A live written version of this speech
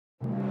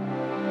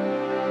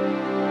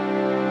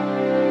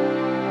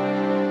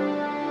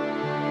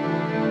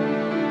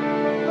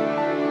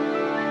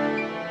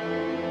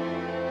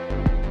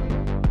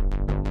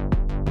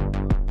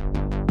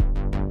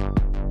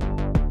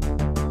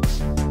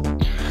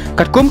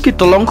Katkum ki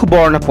tolong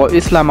khubor na po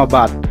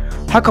Islamabad.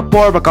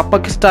 Hakapor baka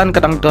Pakistan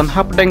kadang don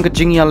hapdeng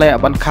kajing yale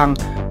ban khang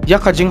ya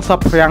kajing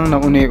sapriang na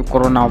uni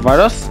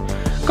coronavirus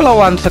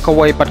kelawan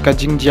sakawai pat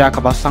kajing dia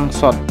kabasang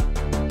sot.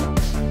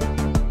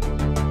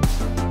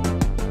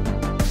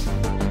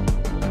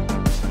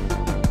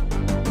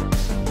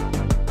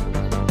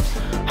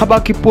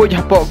 Habaki puit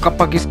hapo ka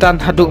Pakistan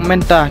haduk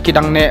menta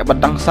kidang ne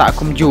badang sa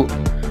kumju.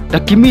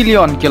 Daki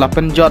milion kila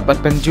penjot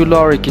bat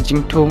penjulor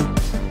kijing tung.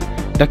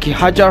 Daki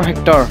hajar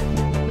hektar.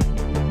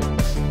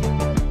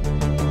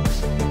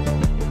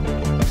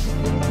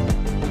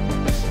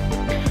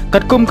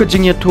 Katkum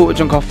kajing yatu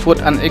jongka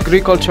Food and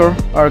Agriculture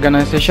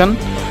Organization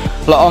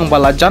laong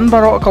balajan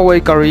barok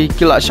kawai kari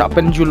kila syak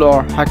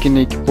penjulor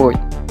hakini kipuit.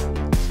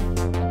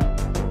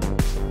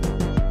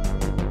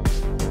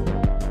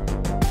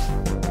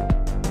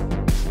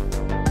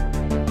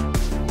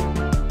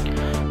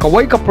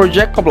 Kawai ka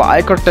project kabla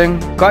ai kerteng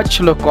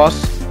catch low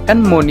cost and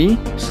money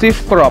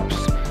safe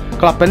crops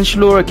kala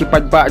penjulor ki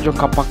pajba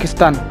jongka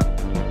Pakistan.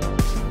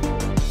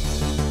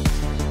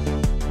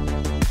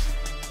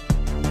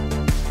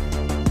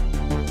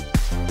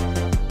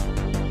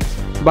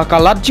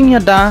 Bakalat jing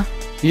yada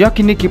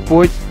yakini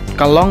kipuit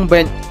kalong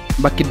ben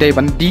bakidai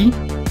bandi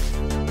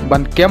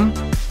ban kem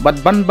bat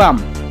ban bam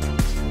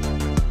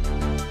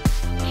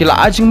hila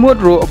ajing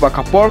modro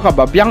bakapor ka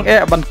babyang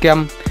ban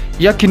kem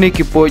yakini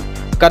kipuit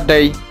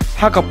kadai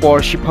hakapor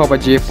shipha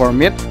baje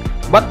permit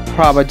bat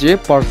phra baje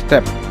per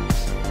step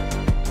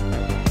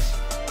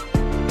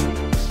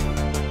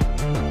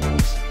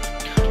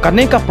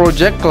kaneka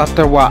project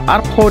klaterwa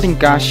arphoding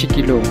ka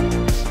shikilo.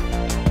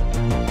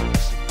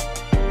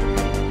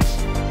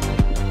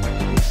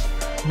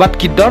 Bat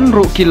ki don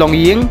ru ki long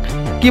ying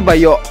ki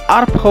bayo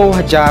arpho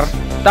hajar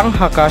tang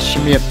haka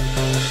shimiet.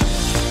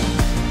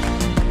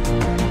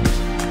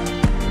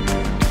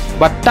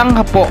 Bat tang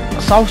hapo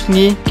saus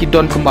ni ki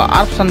don kumba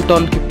arp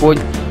santon ki poj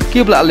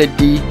ki bla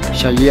ledi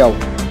shayaw.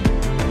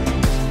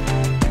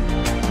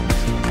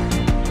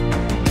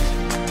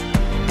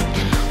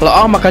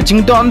 Lao maka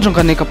jing don jong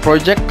kane ka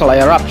project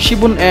kalayarap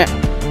shibun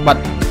bat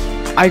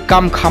ai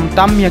kam kham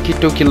tam ya ki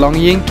to ki long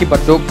ying ki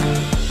baduk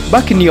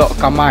bakiniyo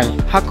kamai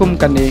hakum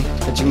kane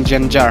kajing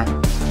jenjar.